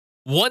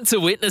Want to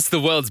witness the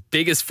world's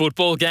biggest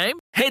football game?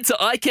 Head to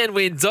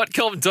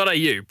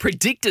iCanWin.com.au,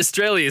 predict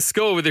Australia's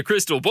score with a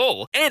crystal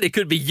ball, and it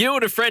could be you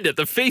and a friend at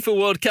the FIFA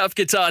World Cup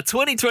Qatar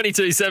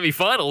 2022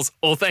 semi-finals,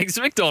 all thanks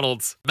to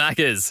McDonald's.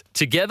 Maccas,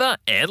 together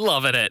and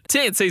loving it.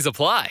 TNCs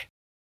apply.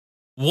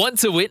 Want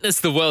to witness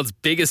the world's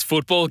biggest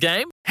football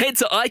game? Head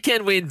to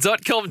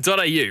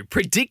iCanWin.com.au,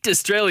 predict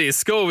Australia's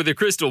score with a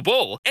crystal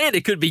ball, and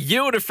it could be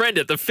you and a friend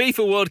at the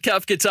FIFA World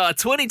Cup Qatar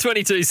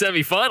 2022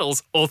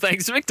 semi-finals, all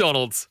thanks to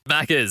McDonald's.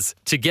 Maccas,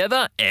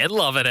 together and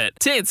loving it.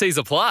 TNCs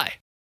apply.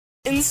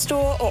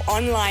 In-store or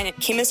online at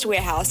Chemist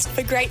Warehouse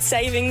for great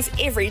savings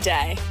every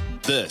day.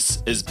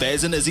 This is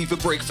Baz and Izzy for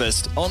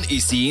breakfast on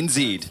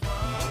SENZ.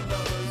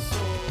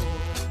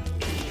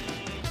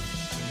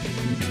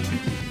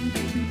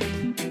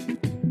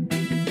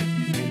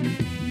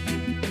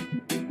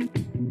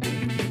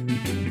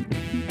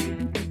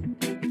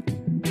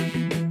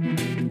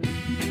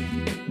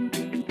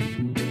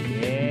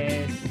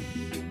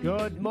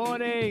 Good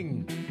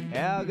morning.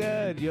 How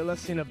good? You're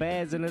listening to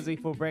Baz and Izzy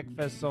for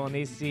breakfast on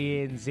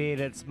SENZ.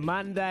 It's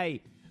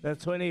Monday, the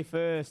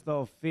 21st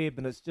of Feb,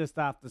 and it's just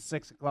after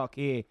 6 o'clock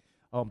here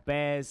on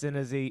Baz and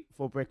Izzy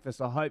for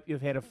breakfast. I hope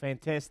you've had a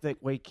fantastic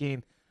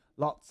weekend.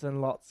 Lots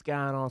and lots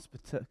going on,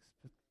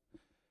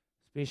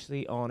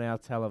 especially on our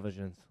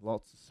televisions.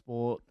 Lots of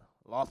sport,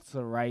 lots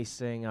of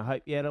racing. I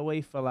hope you had a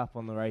wee fill up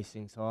on the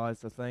racing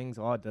sides of things.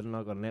 I didn't.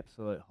 I got an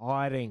absolute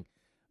hiding.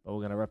 But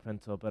we're going to rip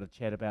into a bit of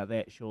chat about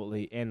that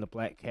shortly. And the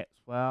Black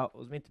Caps. Well, it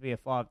was meant to be a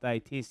 5-day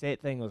test.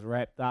 That thing was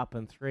wrapped up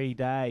in 3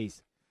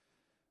 days.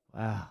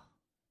 Wow.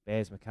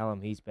 Baz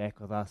McCullum, he's back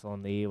with us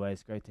on the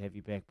airways. Great to have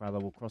you back, brother.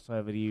 We'll cross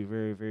over to you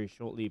very, very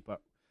shortly.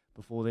 But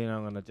before then,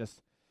 I'm going to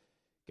just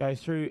go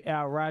through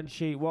our run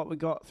sheet, what we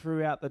got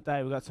throughout the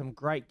day. We've got some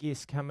great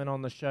guests coming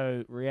on the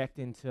show,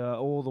 reacting to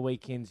all the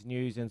weekend's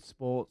news and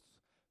sports.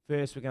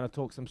 First, we're going to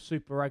talk some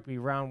Super Rugby.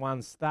 Round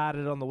 1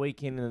 started on the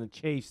weekend, and the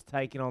Chiefs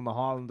taking on the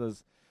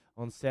Highlanders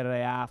on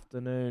Saturday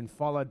afternoon,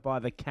 followed by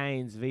the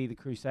Canes v the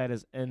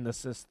Crusaders in the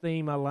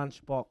Sistema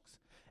lunchbox,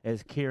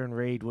 as Kieran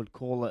Reid would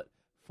call it,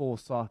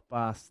 Forsyth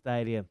Bar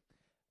Stadium.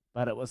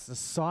 But it was the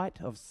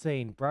sight of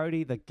seeing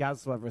Brodie the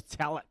Guzzler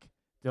Retallick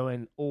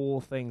doing all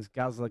things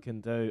Guzzler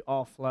can do,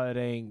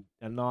 offloading,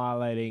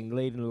 annihilating,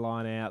 leading the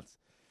line-outs,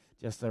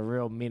 just a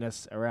real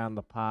menace around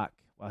the park.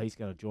 Well, he's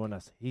going to join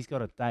us. He's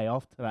got a day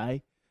off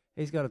today.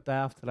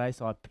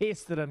 So I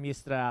pestered him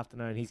yesterday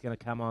afternoon. He's going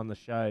to come on the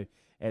show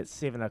at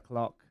 7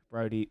 o'clock.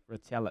 Brodie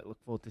Retallick.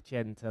 Look forward to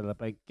chatting to the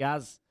big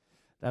Guz.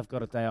 They've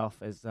got a day off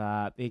as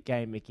their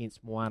game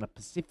against Moana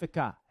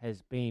Pacifica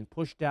has been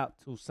pushed out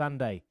till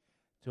Sunday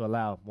to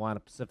allow Moana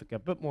Pacifica a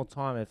bit more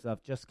time if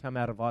they've just come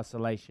out of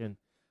isolation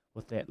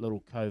with that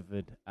little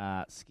COVID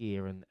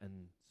scare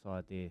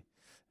inside their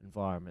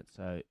environment.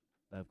 So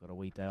they've got a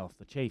wee day off,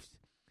 the Chiefs.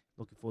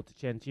 Looking forward to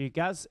chatting to you,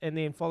 Guz. And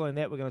then following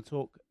that, we're going to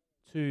talk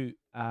to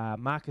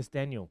Marcus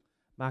Daniel.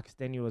 Marcus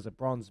Daniel is a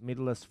bronze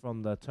medalist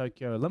from the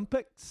Tokyo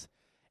Olympics.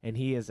 And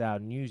he is our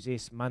News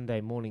S Monday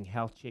morning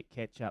health check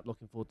catch-up.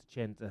 Looking forward to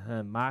chatting to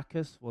him.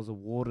 Marcus was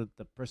awarded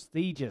the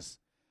prestigious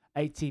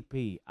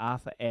ATP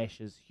Arthur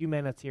Ashes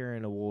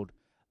Humanitarian Award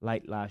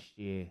late last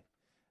year.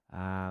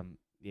 So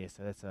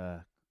that's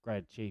a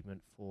great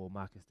achievement for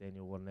Marcus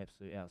Daniel. What an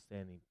absolute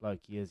outstanding bloke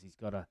he is. He's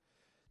got a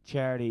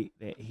charity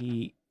that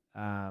he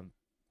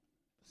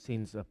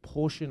sends a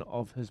portion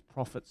of his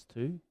profits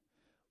to,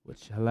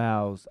 which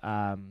allows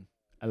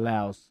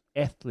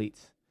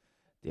athletes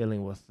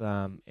dealing with,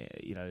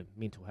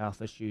 mental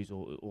health issues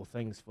or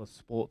things for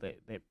sport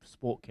that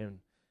sport can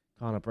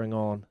kind of bring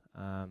on,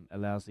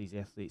 allows these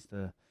athletes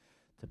to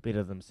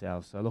better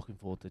themselves. So looking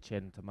forward to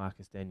chatting to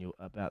Marcus Daniel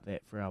about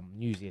that for our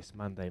News S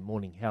Monday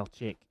morning health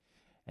check.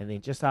 And then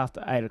just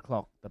after 8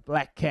 o'clock, the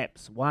Black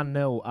Caps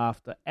 1-0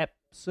 after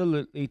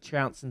absolutely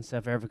trouncing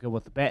South Africa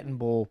with the bat and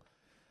ball.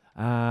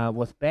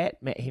 With bat,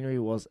 Matt Henry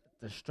was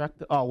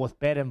destructible. Oh, with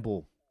bat and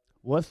ball.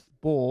 With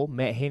ball,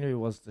 Matt Henry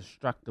was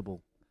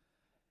destructible.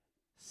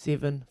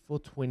 7 for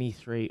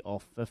 23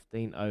 off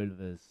 15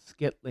 overs,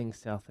 skittling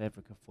South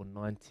Africa for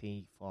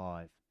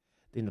 95.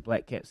 Then the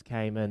Black Caps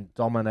came in,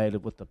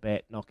 dominated with the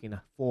bat, knocking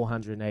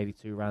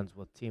 482 runs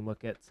with 10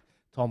 wickets.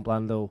 Tom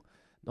Blundell,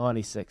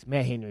 96.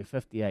 Matt Henry,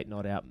 58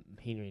 not out.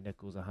 Henry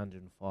Nichols,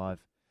 105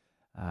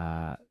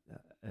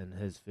 in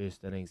his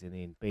first innings, and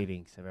then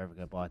beating South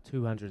Africa by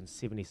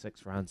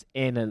 276 runs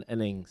in an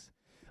innings.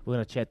 We're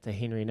going to chat to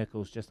Henry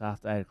Nichols just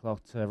after 8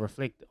 o'clock to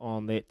reflect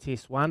on that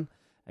Test 1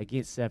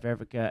 against South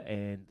Africa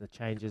and the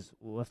changes,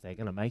 if they're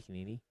going to make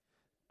any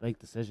big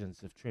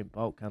decisions. If Trent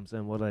Bolt comes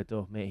in, what do they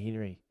do with Matt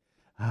Henry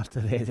after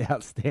that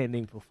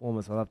outstanding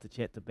performance? I'll have to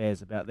chat to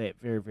Baz about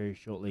that very, very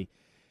shortly.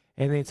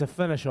 And then to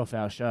finish off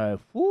our show,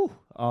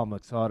 I'm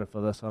excited for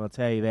this one, I'll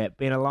tell you that.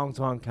 Been a long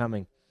time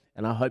coming,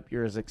 and I hope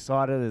you're as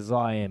excited as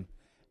I am.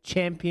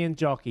 Champion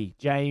jockey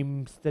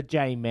James the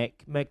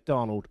J-Mac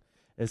McDonald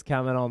is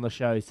coming on the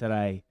show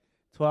today.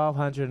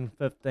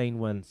 1,215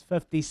 wins,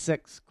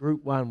 56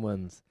 Group 1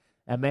 wins.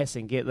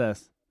 Amassing, get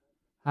this,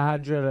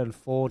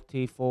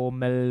 144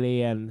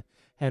 million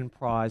in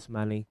prize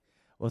money.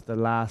 with the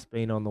last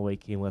being on the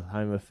weekend with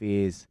Home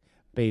Affairs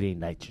beating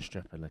Nature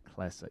Strip in a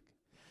classic.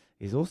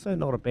 He's also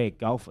not a bad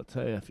golfer too.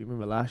 If you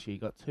remember last year, he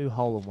got 2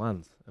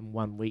 hole-in-ones in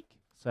 1 week.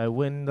 So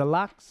when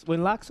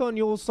luck's on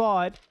your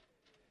side,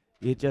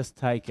 you just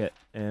take it.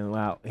 And,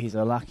 well, he's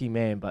a lucky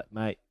man, but,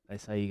 mate, they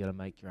say you got to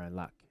make your own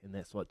luck. And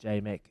that's what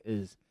J-Mac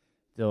is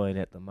doing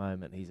at the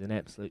moment. He's an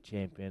absolute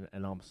champion,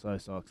 and I'm so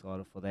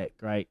excited for that.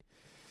 Great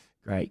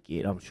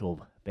get. I'm sure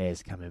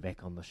Baz coming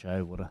back on the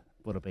show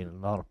would have been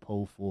a lot of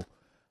pull for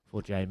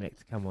J-Mac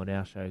to come on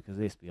our show, because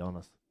let's be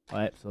honest,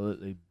 I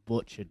absolutely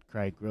butchered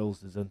Craig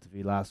Grills'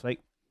 interview last week.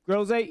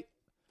 Grillsy,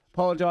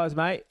 apologise,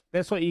 mate.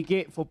 That's what you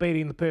get for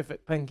beating the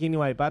perfect pink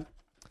anyway, bud.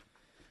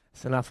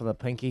 It's enough of the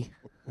pinky.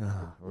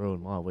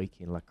 Ruined my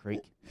weekend, La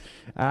Creek.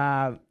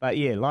 But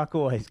yeah, like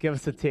always, give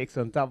us a text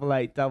on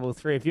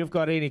 8833. If you've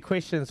got any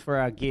questions for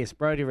our guests,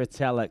 Brodie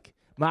Retallick,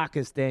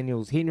 Marcus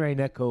Daniels, Henry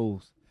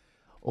Nichols,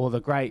 or the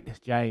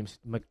great James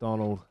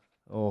McDonald,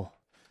 or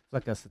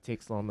flick us a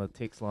text on the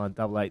text line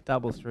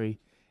 8833.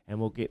 And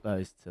we'll get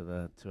those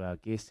to our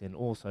guests. And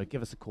also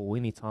give us a call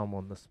anytime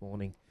on this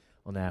morning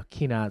on our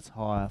Kennards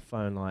Hire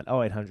phone line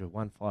 0800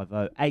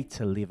 150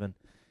 811.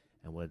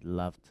 And we'd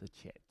love to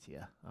chat to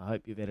you. I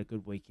hope you've had a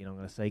good weekend. I'm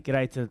going to say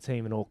g'day to the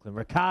team in Auckland.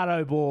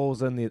 Ricardo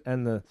Balls in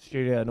the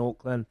studio in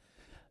Auckland.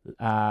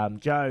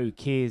 Joe,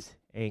 Kez,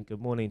 and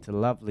good morning to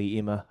lovely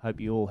Emma.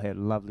 Hope you all had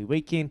a lovely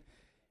weekend.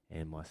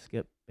 And my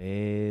skip,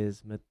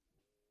 Baz McCullum.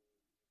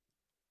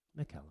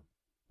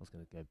 I was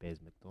going to go Baz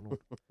McDonald.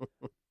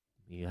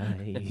 Yeah,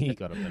 he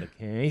got a bit of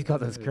he's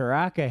got this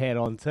Karaka hat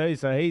on too,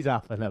 so he's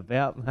up and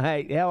about,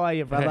 mate. How are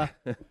you, brother?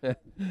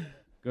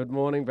 Good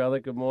morning, brother.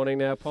 Good morning.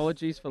 Now,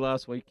 apologies for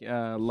last week,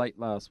 late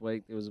last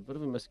week. There was a bit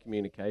of a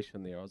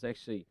miscommunication there. I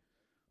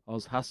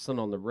was hustling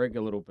on the rig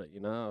a little bit, you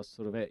know. I was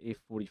sort of at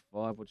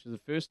F45, which is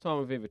the first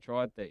time I've ever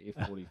tried that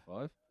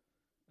F45.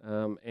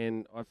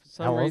 And I, for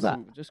some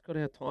reason, just got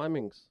our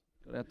timings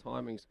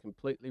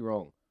completely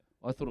wrong.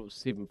 I thought it was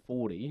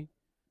 7:40.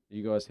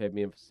 You guys had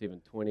me in for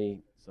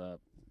 7:20. So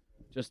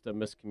just a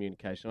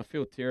miscommunication. I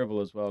feel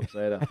terrible as well because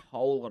I had a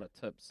whole lot of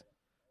tips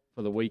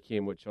for the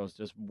weekend, which I was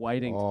just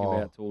waiting to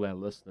give out to all our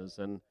listeners.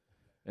 And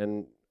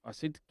I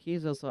said to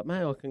Kez, I was like,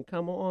 mate, I can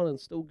come on and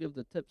still give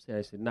the tips out.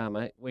 He said, nah,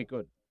 mate, we're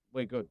good.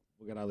 We've got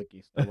other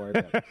guests. Don't worry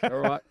about it. All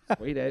right,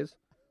 sweet as.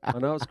 I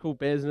know it's called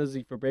Baz and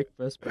Izzy for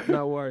breakfast, but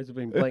no worries. I've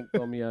been blanked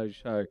on my own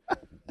show.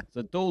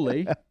 So,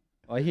 Dooley,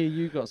 I hear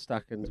you got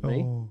stuck into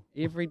me.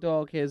 Every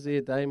dog has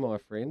their day, my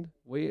friend.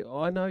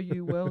 I know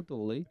you well,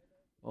 Dooley.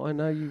 I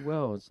know you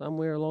well, and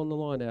somewhere along the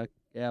line,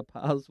 our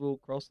paths will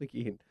cross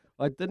again.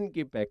 I didn't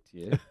get back to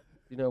you.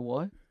 You know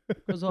why?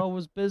 Because I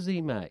was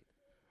busy, mate.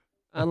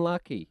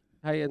 Unlucky.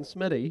 Hey, and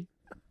Smitty,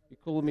 you're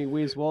calling me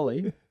Where's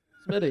Wally?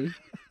 Smitty,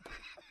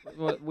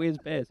 where's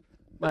Baz?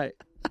 Mate.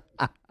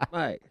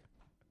 Right,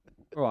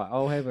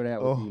 I'll have it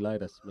out with you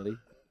later, Smitty.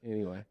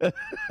 Anyway,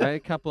 a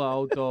couple of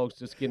old dogs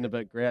just getting a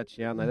bit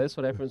grouchy, aren't they? That's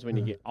what happens when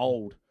you get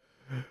old.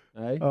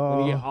 When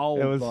you get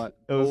old,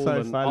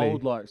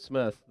 old like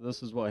Smith,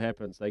 this is what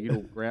happens. They get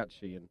all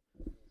grouchy and,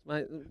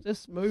 mate,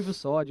 just move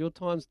aside. Your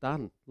time's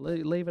done.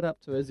 Leave it up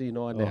to Izzy and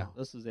I now.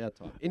 This is our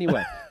time.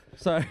 Anyway,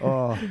 so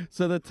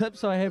the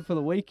tips I had for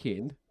the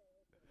weekend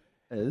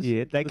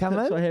is they come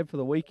in. I had for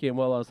the weekend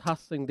while I was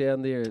hustling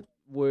down there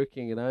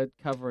working, you know,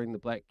 covering the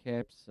Black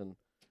Caps and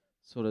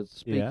sort of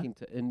speaking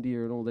to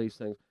India and all these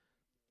things.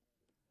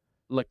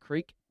 La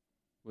Creek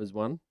was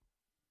one.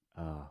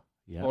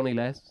 Bonnie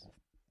Lass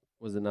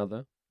was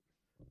another.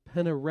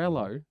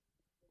 Pinarello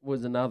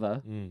was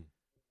another.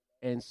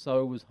 And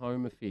so was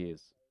Home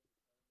Affairs.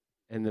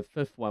 And the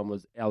fifth one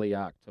was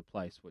Eliark to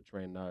Place, which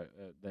ran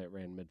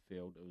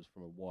midfield. It was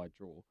from a wide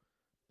draw.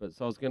 But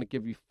so I was going to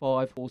give you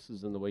 5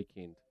 horses in the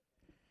weekend.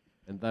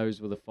 And those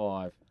were the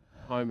 5.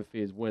 Home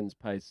Affairs wins,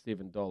 pays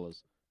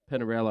 $7.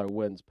 Pinarello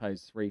wins,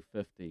 pays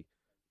 $3.50.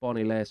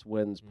 Bonnie Lass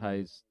wins,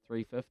 pays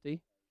 $3.50.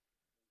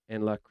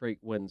 And La Creek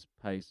wins,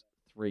 pays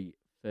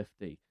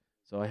 $3.50.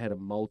 So I had a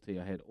multi.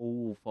 I had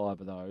all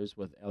 5 of those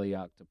with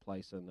Eliark to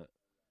Place in it.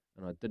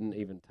 And I didn't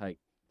even take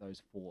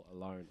those 4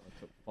 alone. I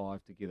took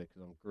 5 together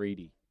because I'm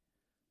greedy.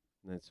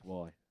 And that's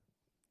why.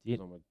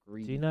 I'm a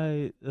greedy. Do you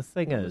know, the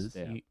thing is,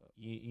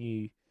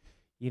 you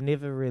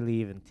never really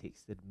even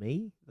texted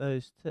me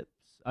those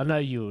tips. I know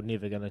you were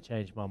never going to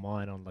change my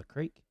mind on La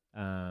Creek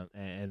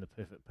and the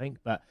Perfect Pink,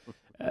 but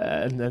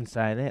in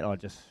saying that, I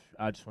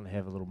just want to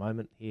have a little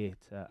moment here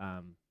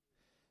to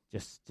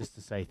just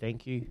to say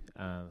thank you.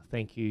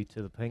 Thank you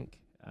to the Pink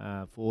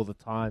for all the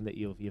time that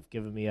you've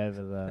given me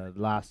over the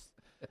last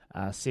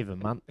 7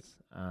 months.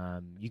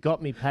 You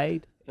got me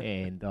paid,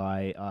 and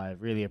I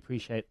really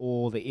appreciate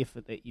all the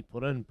effort that you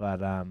put in.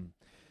 But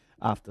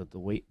after the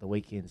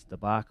weekend's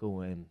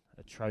debacle and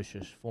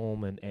atrocious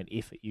form and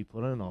effort you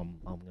put in, I'm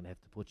going to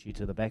have to put you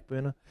to the back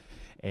burner.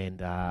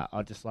 And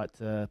I'd just like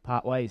to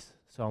part ways.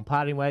 So I'm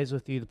parting ways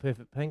with you, the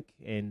Perfect Pink,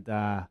 and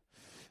our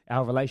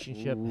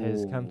relationship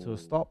has come to a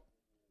stop.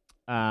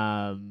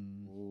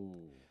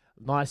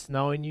 nice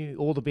knowing you.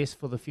 All the best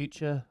for the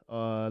future.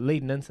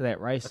 Leading into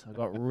that race, I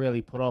got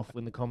really put off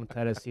when the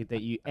commentator said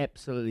that you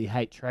absolutely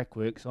hate track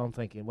work. So I'm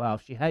thinking, well,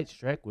 if she hates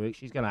track work,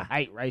 she's going to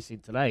hate racing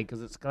today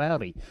because it's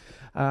cloudy.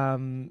 So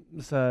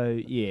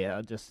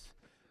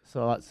I'd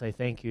like to say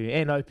thank you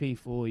and OP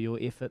for your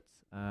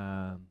efforts.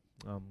 I'm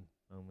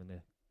going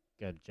to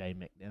go to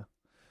J-Mac now.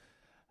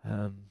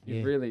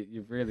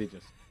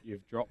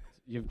 You've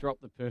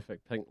dropped the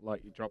perfect pink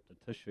like you dropped a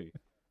tissue.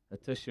 A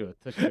tissue.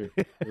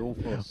 We all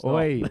full stop.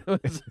 Oi.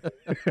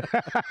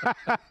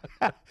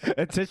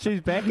 A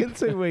tissue's back in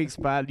 2 weeks,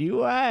 but you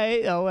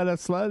wait. I want to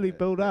slowly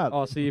build up.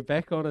 Oh, so you're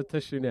back on a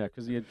tissue now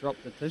because you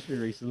dropped the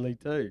tissue recently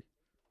too.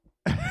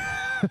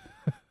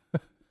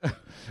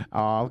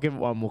 I'll give it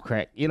one more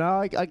crack. You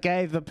know, I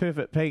gave the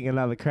perfect pink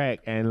another crack,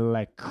 and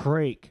like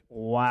creek,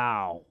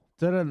 wow.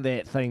 Didn't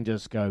that thing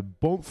just go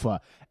boomfa?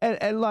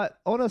 And like,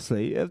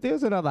 honestly, if there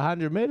was another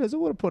 100 metres, it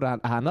would have put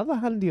another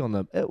 100 on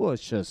them. It was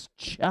just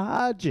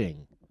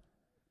charging.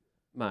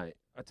 Mate,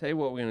 I tell you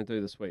what we're going to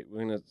do this week.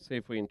 We're going to see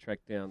if we can track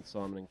down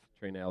Simon and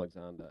Katrina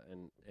Alexander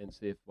and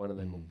see if one of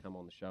them will come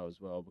on the show as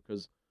well.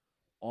 Because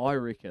I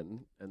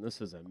reckon, and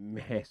this is a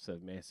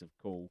massive, massive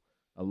call,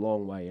 a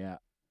long way out,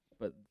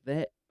 but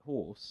that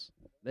horse,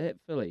 that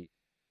filly,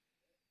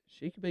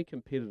 she could be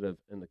competitive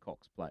in the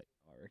Cox Plate,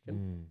 I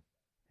reckon.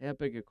 How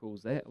big a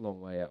call's that a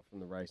long way out from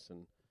the race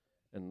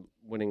and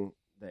winning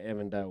the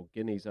Avondale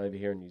Guineas over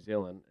here in New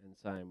Zealand and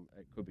saying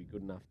it could be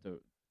good enough to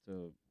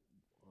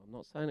I'm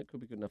not saying it could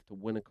be good enough to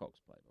win a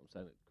Cox Plate. I'm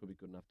saying it could be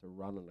good enough to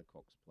run in a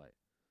Cox Plate.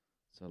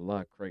 So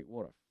La Creek,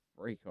 what a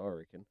freak, I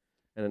reckon.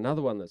 And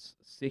another one that's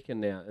second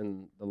now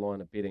in the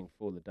line of betting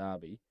for the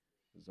Derby,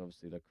 because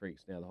obviously La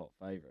Creek's now the hot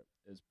favourite,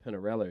 is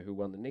Pinarello, who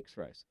won the next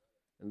race.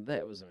 And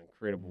that was an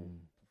incredible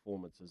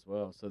performance as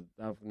well. So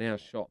they've now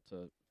shot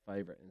to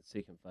favourite and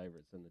second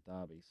favourites in the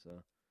Derby.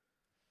 So,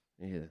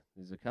 yeah,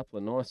 there's a couple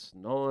of nice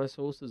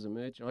horses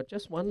emerging. I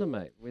just wonder,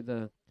 mate,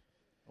 whether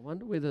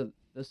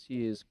this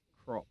year's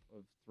crop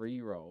of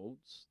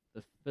 3-year-olds,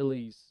 the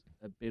fillies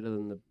are better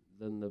than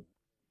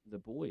the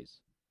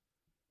boys.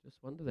 Just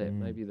wonder that.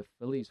 Maybe the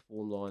fillies'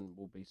 form line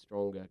will be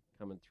stronger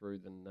coming through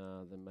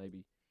than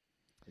maybe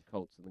the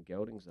Colts and the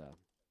Geldings are.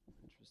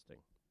 Interesting.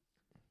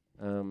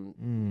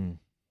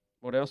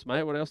 What else,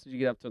 mate? What else did you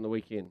get up to on the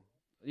weekend?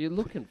 You're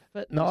looking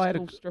fit. No, You're I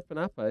still stripping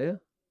up, are you?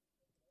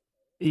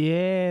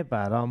 Yeah,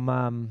 but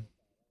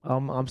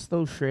I'm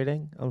still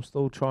shredding. I'm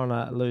still trying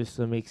to lose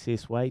some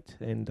excess weight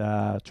and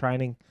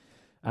training.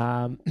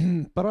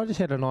 But I just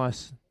had a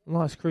nice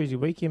cruisy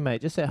weekend,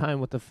 mate. Just at home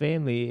with the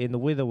family, and the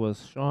weather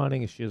was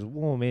shining. It's just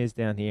warm as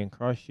down here in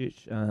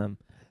Christchurch.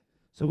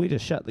 So we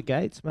just shut the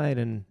gates, mate,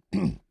 and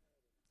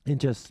and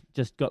just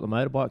got the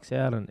motorbikes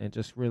out and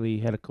just really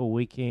had a cool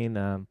weekend.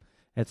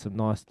 Had some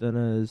nice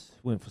dinners,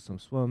 went for some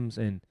swims,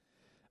 and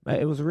mate,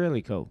 it was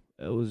really cool.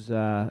 It was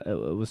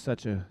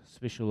such a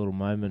special little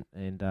moment,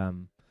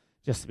 and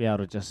just to be able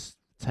to just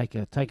take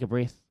a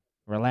breath,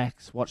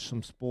 relax, watch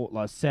some sport.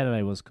 Like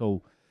Saturday was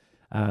cool.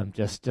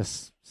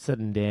 Just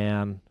sitting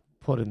down,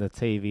 putting the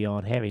TV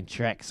on, having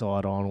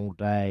trackside on all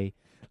day,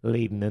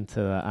 leading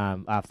into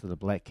after the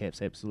Black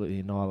Caps absolutely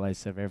annihilated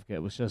South Africa.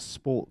 It was just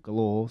sport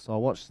galore. So I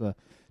watched the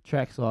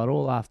trackside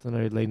all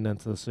afternoon, leading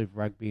into the Super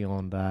Rugby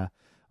on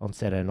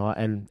Saturday night,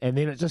 and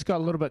then it just got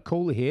a little bit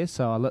cooler here,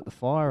 so I lit the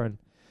fire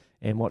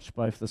and watched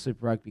both the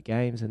Super Rugby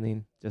games, and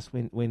then just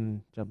went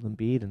and jumped in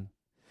bed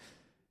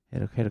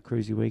and had a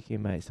cruisy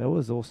weekend, mate. So it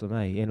was awesome,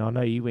 eh? And I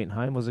know you went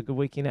home. Was it a good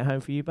weekend at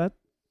home for you, bud?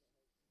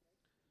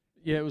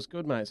 Yeah, it was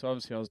good, mate. So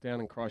obviously I was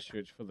down in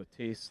Christchurch for the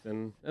test,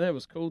 and that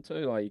was cool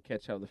too. Like you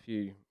catch up with a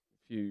few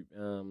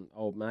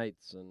old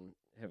mates and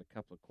have a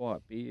couple of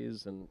quiet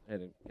beers and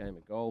had a game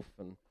of golf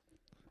and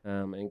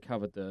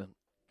covered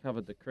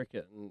the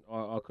cricket, and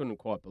I couldn't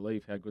quite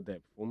believe how good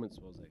that performance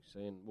was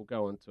actually, and we'll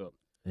go into it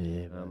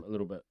a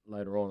little bit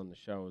later on in the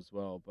show as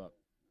well. But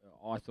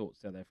I thought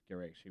South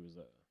Africa actually was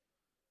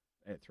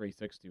at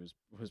 360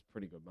 was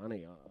pretty good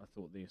money. I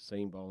thought their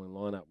seam bowling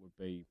lineup would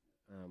be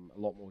a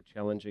lot more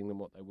challenging than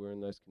what they were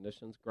in those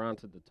conditions.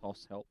 Granted, the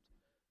toss helped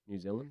New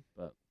Zealand,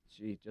 but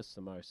gee, just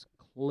the most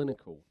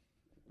clinical,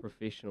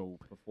 professional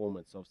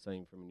performance I've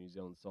seen from a New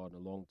Zealand side in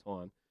a long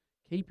time.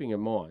 Keeping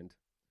in mind,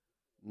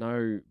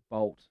 no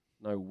Bolt,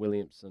 no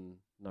Williamson,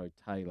 no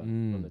Taylor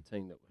from the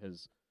team that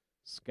has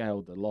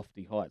scaled the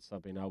lofty heights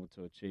they've been able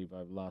to achieve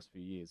over the last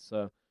few years.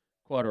 So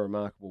quite a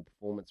remarkable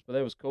performance, but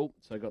that was cool.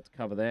 So I got to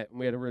cover that, and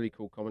we had a really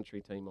cool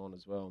commentary team on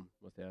as well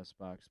with our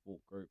Spark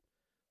Sport group,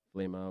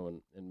 Flemo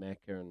and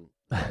Macca and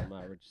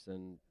Mark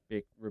Richardson,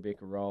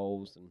 Rebecca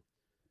Rolls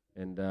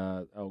and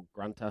old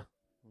Grant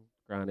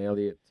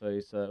Elliott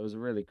too. So it was a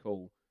really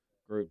cool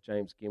group,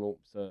 James Gemmell.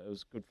 So it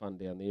was good fun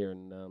down there,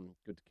 and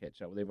good to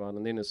catch up with everyone.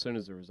 And then as soon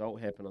as the result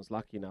happened, I was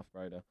lucky enough,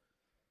 bro, to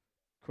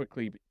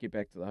quickly get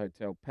back to the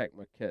hotel, pack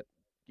my kit,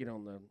 get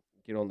on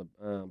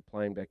the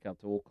plane back up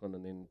to Auckland,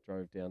 and then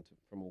drove down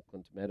from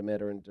Auckland to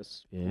Matamata and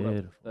just caught up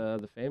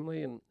with the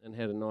family and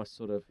had a nice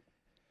sort of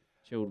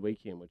chilled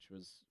weekend, which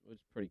was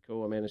pretty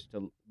cool. I managed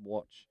to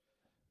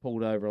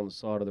pulled over on the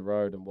side of the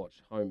road and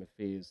watch Home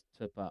Affairs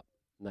tip up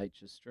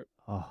Nature Strip.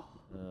 Oh,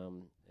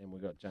 And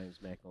we've got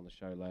James Mack on the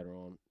show later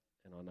on.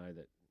 And I know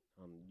that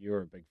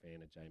you're a big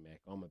fan of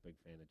J-Mac. I'm a big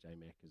fan of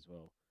J-Mac as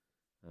well.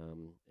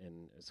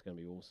 And it's going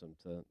to be awesome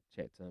to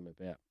chat to him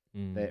about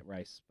that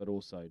race, but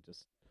also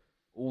just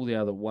all the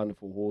other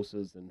wonderful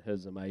horses and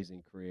his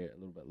amazing career a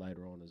little bit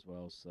later on as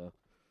well. So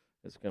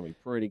it's going to be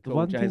pretty cool. The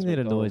one James thing that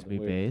McDonald, annoys me,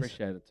 we Bears.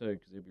 appreciate it too,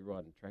 because he'll be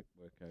riding track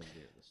work over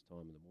there at this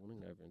time in the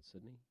morning over in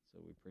Sydney. So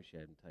we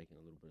appreciate him taking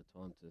a little bit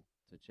of time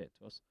to chat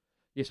to us.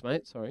 Yes,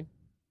 mate. Sorry.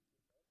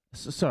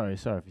 Sorry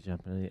for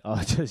jumping in.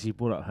 I just, you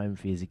brought up Home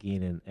Affairs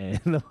again,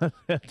 and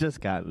I just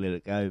can't let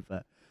it go.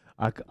 But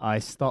I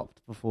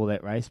stopped before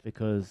that race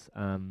because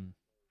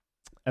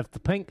if the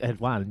Pink had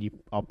won,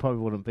 I probably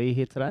wouldn't be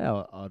here today.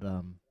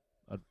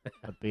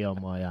 I'd be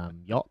on my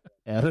yacht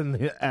out in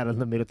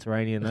the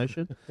Mediterranean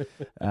Ocean.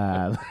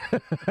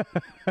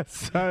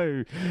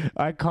 So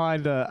I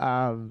kind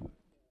of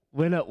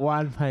when it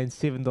won, paying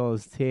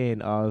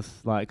 $7.10, I was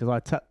like, because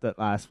I tipped it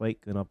last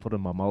week and I put in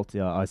my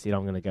multi. I said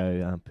I'm going to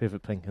go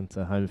Perfect Pink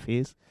into Home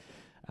Affairs,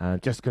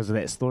 just because of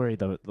that story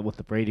with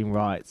the breeding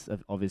rights.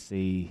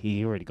 Obviously,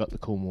 he already got the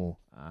Coolmore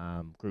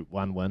Group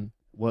 1 win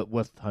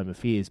with Home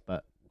Affairs,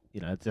 but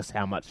just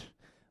how much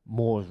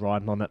more is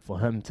riding on it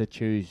for him to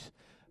choose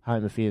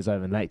Home Affairs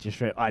over Nature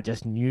Strip. I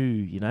just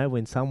knew,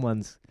 when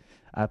someone's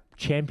a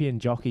champion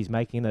jockey's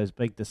making those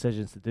big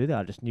decisions to do that,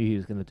 I just knew he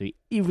was going to do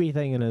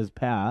everything in his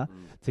power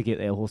to get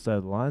that horse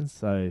over the line.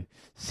 So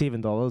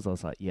 $7, I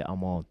was like, yeah,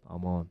 I'm on.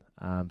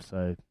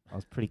 So I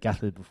was pretty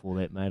gutted before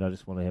that, mate. I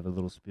just want to have a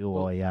little spiel.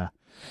 Well,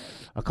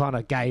 I kind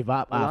of gave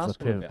up after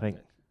Perfect Pink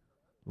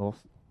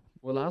lost.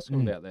 We'll ask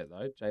him about that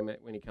though, J-Mac,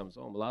 when he comes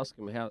on. We'll ask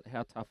him how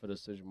tough a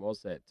decision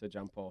was that to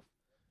jump off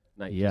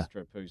Nature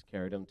Strip, who's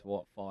carried him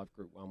to 5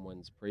 Group 1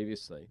 wins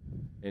previously,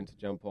 and to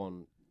jump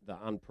on the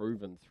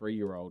unproven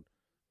 3-year-old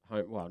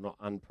not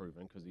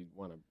unproven because he'd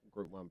won a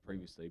Group 1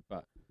 previously,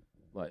 but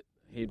like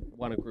he'd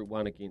won a Group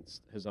 1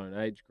 against his own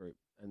age group,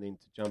 and then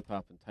to jump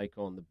up and take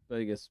on the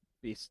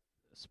best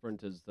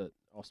sprinters that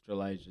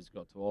Australasia's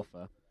got to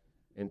offer,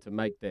 and to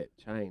make that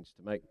change,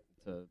 to make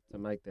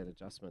that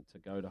adjustment to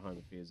go to Home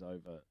Affairs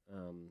over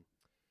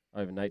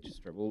Nature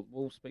Strip.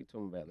 We'll speak to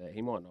him about that.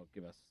 He might not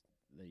give us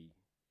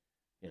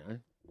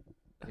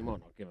he might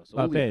not give us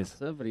all the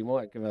answer, but he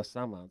might give us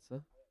some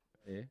answer.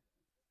 Yeah.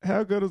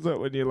 How good is it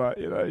when you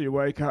you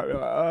wake up, you're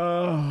like,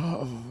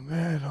 oh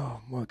man, I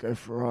might go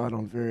for a ride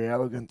on Very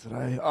Elegant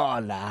today. Oh,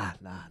 nah,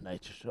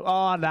 Nature Strip.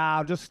 Oh, nah,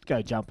 I'll just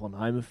go jump on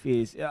Home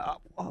Affairs. Yeah,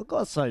 I've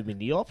got so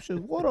many options.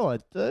 What do I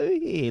do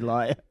here?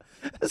 Like,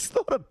 it's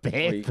not a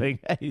bad thing.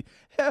 Hey,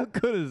 how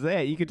good is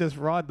that? You could just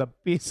ride the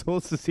best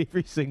horses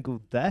every single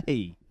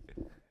day.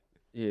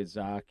 Yeah,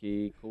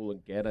 Zaki,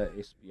 Coolangatta,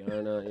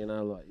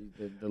 Espiona, like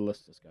the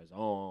list just goes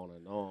on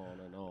and on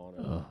and on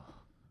and on.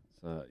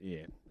 So,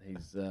 yeah,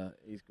 he's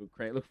good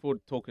crack. Look forward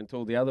to talking to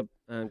all the other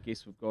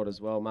guests we've got as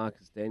well.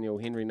 Marcus Daniel,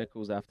 Henry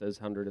Nichols after his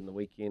 100 in the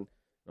weekend,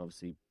 and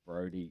obviously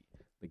Brody,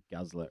 the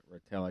Guzzler,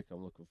 Retallick.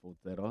 I'm looking forward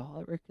to that. Oh,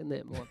 I reckon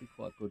that might be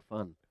quite good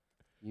fun.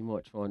 You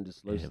might try and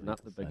just loosen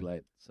up the big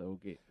lad. So we'll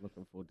get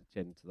looking forward to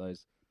chatting to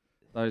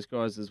those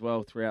guys as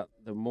well throughout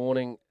the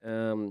morning.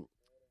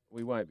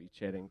 We won't be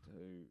chatting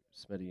to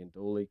Smitty and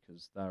Dooley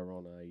because they're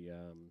on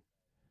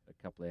a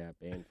couple of hour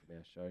ban from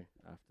our show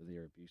after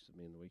their abuse of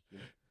me in the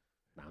weekend.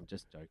 No, I'm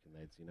just joking,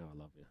 lads. I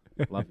love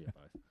you. Love you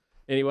both.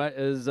 Anyway,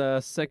 it's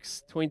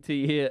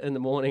 6:20 here in the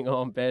morning.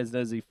 I'm Baz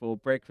Nizzy for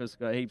breakfast.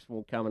 Got heaps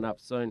more coming up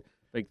soon.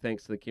 Big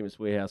thanks to the Chemist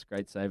Warehouse.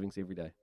 Great savings every day.